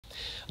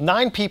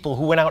9 people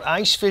who went out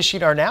ice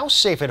fishing are now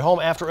safe at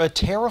home after a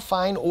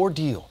terrifying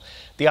ordeal.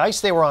 The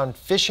ice they were on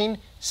fishing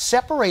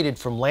separated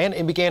from land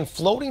and began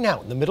floating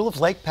out in the middle of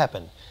Lake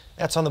Pepin.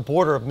 That's on the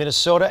border of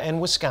Minnesota and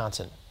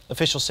Wisconsin.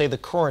 Officials say the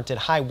current and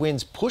high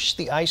winds pushed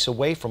the ice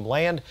away from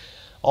land.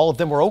 All of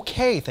them were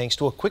okay thanks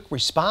to a quick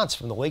response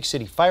from the Lake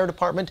City Fire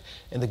Department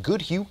and the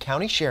Goodhue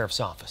County Sheriff's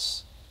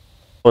Office.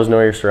 Always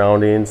know your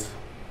surroundings.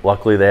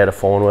 Luckily they had a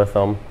phone with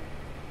them.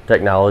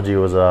 Technology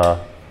was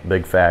a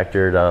big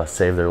factor to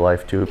save their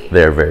life too.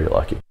 They're very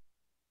lucky.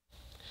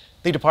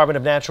 The Department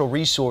of Natural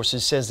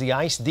Resources says the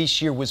ice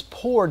this year was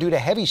poor due to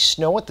heavy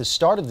snow at the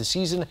start of the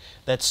season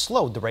that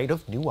slowed the rate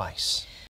of new ice.